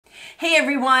Hey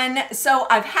everyone, so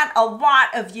I've had a lot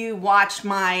of you watch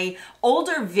my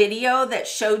older video that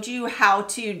showed you how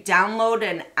to download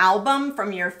an album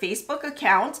from your Facebook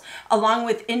account along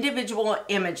with individual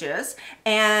images,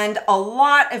 and a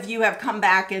lot of you have come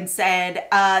back and said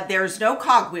there's no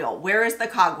cogwheel. Where is the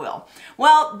cogwheel?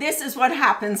 Well, this is what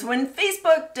happens when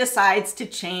Facebook decides to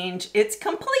change its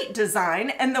complete design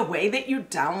and the way that you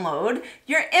download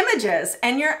your images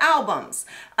and your albums.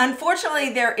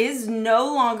 Unfortunately, there is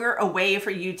no longer a way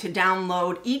for you to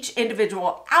download each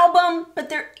individual album, but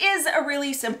there is a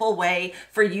really simple way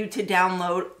for you to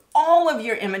download all of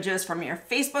your images from your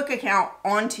Facebook account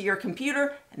onto your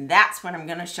computer, and that's what I'm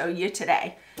going to show you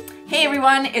today. Hey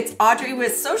everyone, it's Audrey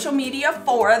with Social Media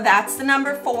 4, that's the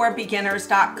number 4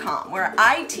 beginners.com, where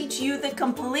I teach you, the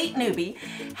complete newbie,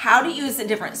 how to use the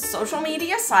different social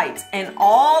media sites and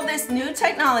all this new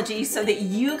technology so that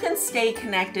you can stay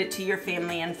connected to your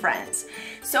family and friends.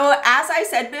 So as I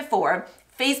said before,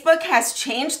 Facebook has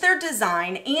changed their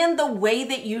design and the way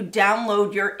that you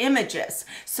download your images.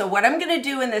 So what I'm going to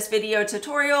do in this video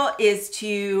tutorial is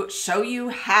to show you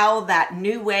how that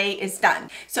new way is done.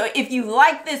 So if you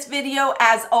like this video,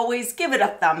 as always, give it a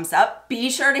thumbs up. Be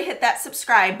sure to hit that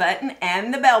subscribe button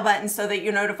and the bell button so that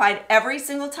you're notified every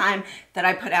single time that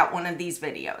I put out one of these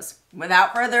videos.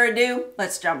 Without further ado,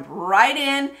 let's jump right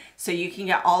in so you can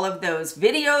get all of those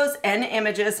videos and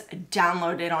images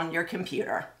downloaded on your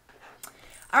computer.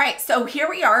 All right, so here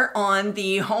we are on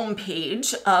the home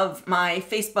page of my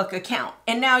Facebook account.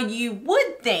 And now you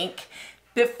would think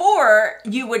before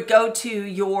you would go to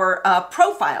your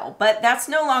profile, but that's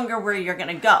no longer where you're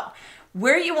gonna go.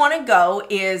 Where you wanna go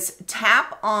is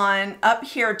tap on up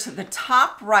here to the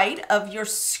top right of your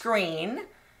screen.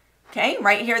 Okay,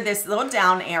 right here, this little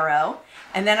down arrow.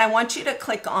 And then I want you to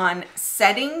click on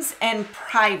Settings and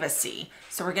Privacy.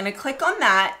 So we're gonna click on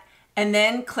that and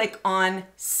then click on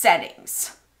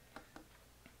Settings.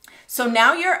 So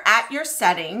now you're at your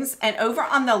settings, and over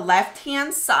on the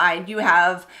left-hand side, you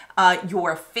have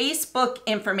your Facebook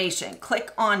information.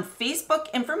 Click on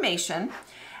Facebook information,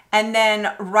 and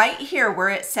then right here where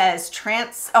it says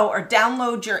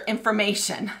download your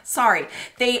information. Sorry,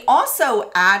 they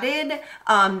also added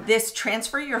this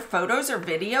transfer your photos or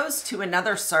videos to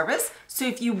another service. So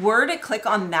if you were to click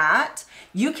on that,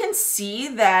 you can see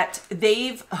that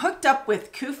they've hooked up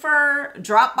with Kufer,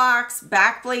 Dropbox,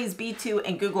 Backblaze B2,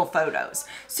 and Google Photos.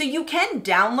 So you can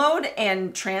download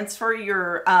and transfer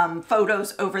your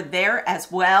photos over there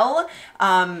as well.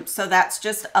 So that's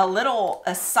just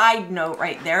a side note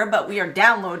right there, but we are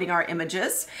downloading our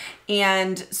images.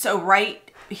 And so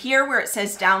right here where it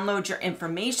says download your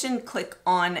information, click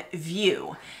on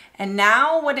View. And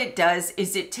now what it does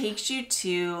is it takes you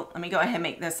to, let me go ahead and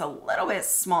make this a little bit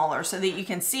smaller so that you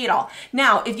can see it all.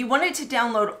 Now, if you wanted to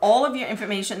download all of your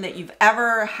information that you've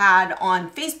ever had on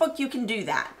Facebook, you can do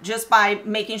that just by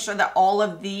making sure that all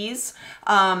of these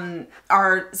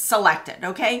are selected,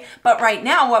 okay? But right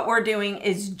now what we're doing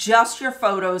is just your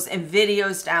photos and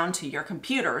videos down to your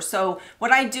computer. So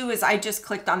what I do is I just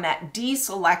clicked on that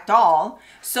deselect all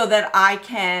so that I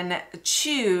can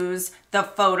choose the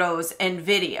photos and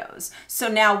videos. So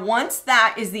now once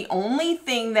that is the only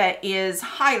thing that is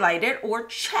highlighted or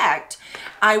checked,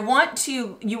 you want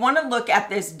to look at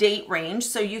this date range.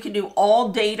 So you can do all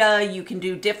data, you can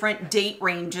do different date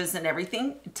ranges and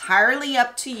everything, entirely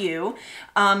up to you.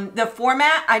 The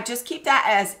format, I just keep that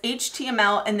as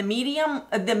HTML, and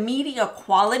the media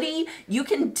quality, you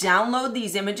can download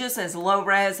these images as low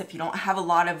res if you don't have a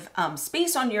lot of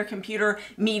space on your computer,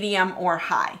 medium or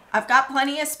high. I've got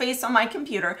plenty of space on my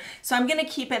computer, so I'm gonna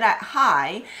keep it at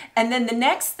high. And then the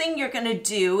next thing you're gonna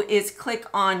do is click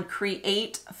on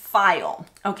Create File,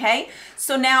 okay?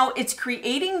 So now it's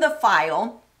creating the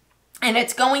file and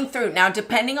it's going through. Now,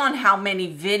 depending on how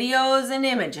many videos and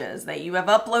images that you have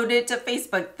uploaded to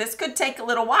Facebook, this could take a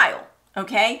little while.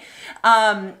 Okay,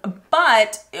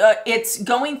 but it's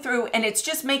going through and it's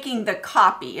just making the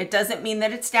copy. It doesn't mean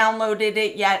that it's downloaded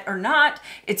it yet or not.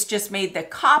 It's just made the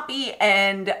copy,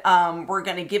 and we're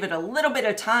going to give it a little bit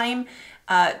of time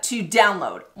to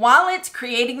download. While it's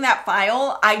creating that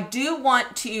file, I do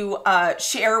want to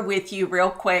share with you real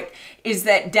quick is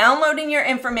that downloading your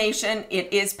information,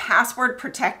 it is password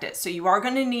protected. So you are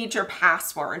going to need your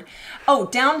password. Oh,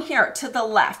 down here to the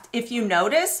left, if you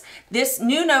notice, this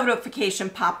new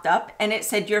notification popped up and it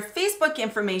said your Facebook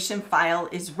information file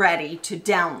is ready to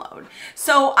download.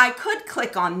 So I could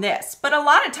click on this, but a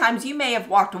lot of times you may have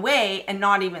walked away and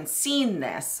not even seen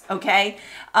this, okay?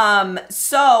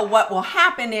 So what will happen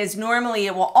happen is normally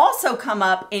it will also come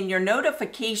up in your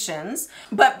notifications.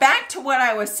 But back to what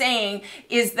I was saying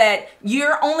is that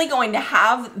you're only going to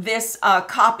have this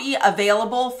copy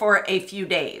available for a few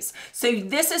days. So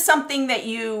this is something that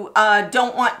you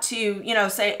don't want to, you know,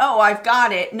 say, oh, I've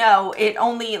got it. No, it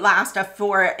only lasts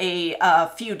for a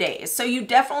few days. So you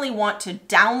definitely want to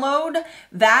download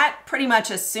that pretty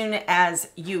much as soon as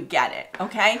you get it,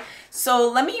 okay?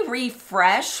 So let me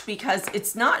refresh because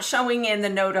it's not showing in the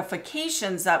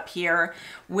notifications up here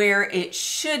where it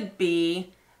should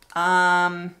be.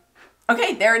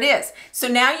 Okay, there it is. So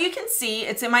now you can see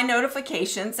it's in my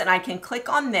notifications and I can click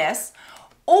on this.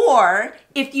 Or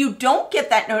if you don't get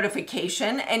that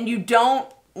notification and you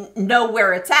don't know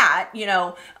where it's at, you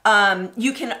know,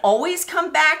 you can always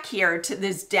come back here to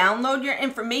this download your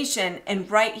information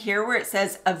and right here where it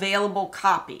says available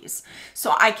copies.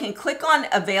 So I can click on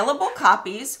available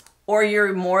copies, or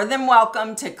you're more than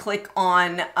welcome to click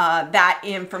on that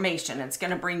information. It's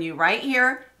going to bring you right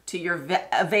here to your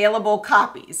available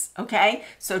copies. Okay,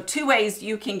 so two ways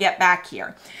you can get back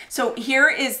here. So here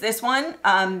is this one.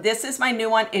 This is my new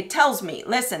one. It tells me,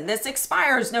 listen, this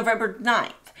expires November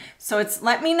 9th. So it's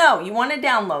let me know you want to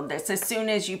download this as soon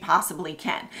as you possibly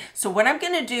can. So what I'm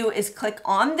going to do is click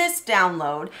on this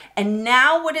download, and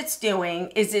now what it's doing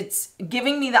is it's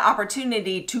giving me the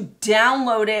opportunity to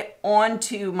download it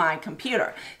onto my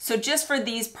computer. So just for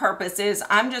these purposes,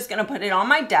 I'm just going to put it on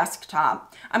my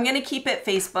desktop. I'm going to keep it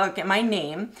Facebook and my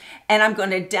name, and I'm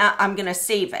going to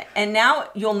save it. And now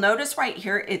you'll notice right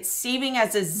here it's saving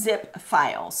as a zip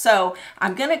file. So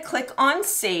I'm going to click on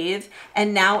save,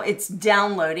 and now it's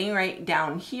downloading right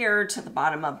down here to the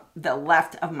bottom of the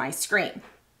left of my screen.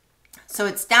 So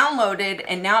it's downloaded,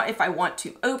 and now if I want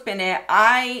to open it,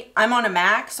 I'm on a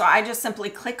Mac, so I just simply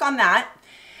click on that,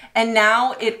 and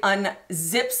now it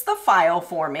unzips the file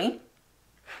for me.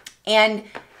 And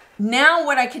now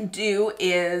what I can do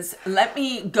is let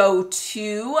me go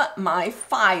to my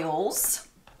files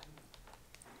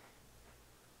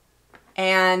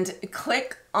and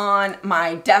click on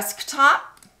my desktop.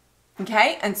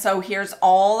 Okay, and so here's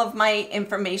all of my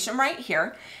information right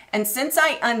here. And since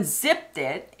I unzipped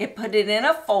it, it put it in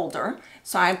a folder.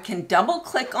 So I can double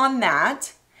click on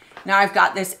that. Now I've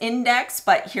got this index,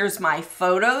 but here's my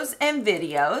photos and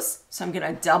videos. So I'm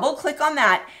gonna double click on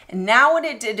that. And now what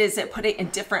it did is it put it in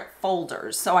different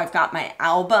folders. So I've got my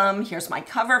album, here's my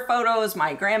cover photos,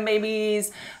 my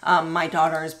grandbabies, my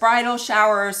daughter's bridal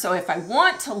shower. So if I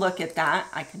want to look at that,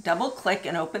 I can double click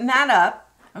and open that up.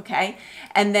 Okay,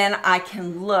 and then I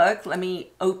can look, let me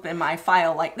open my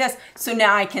file like this. So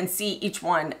now I can see each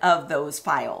one of those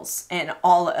files and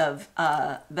all of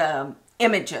the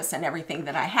images and everything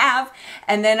that I have.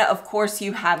 And then of course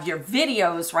you have your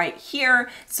videos right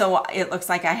here. So it looks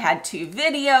like I had 2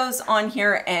 videos on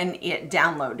here and it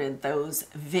downloaded those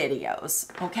videos.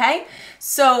 Okay,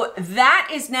 so that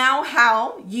is now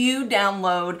how you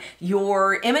download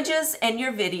your images and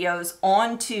your videos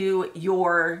onto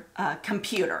your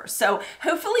computer. So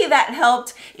hopefully that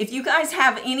helped. If you guys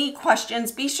have any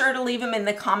questions, be sure to leave them in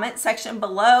the comment section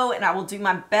below and I will do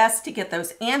my best to get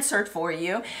those answered for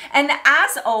you. And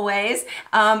as always,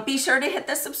 be sure to hit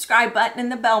the subscribe button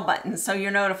and the bell button so you're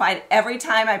notified every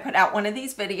time I put out one of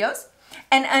these videos.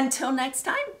 And until next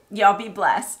time, y'all be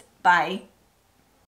blessed. Bye.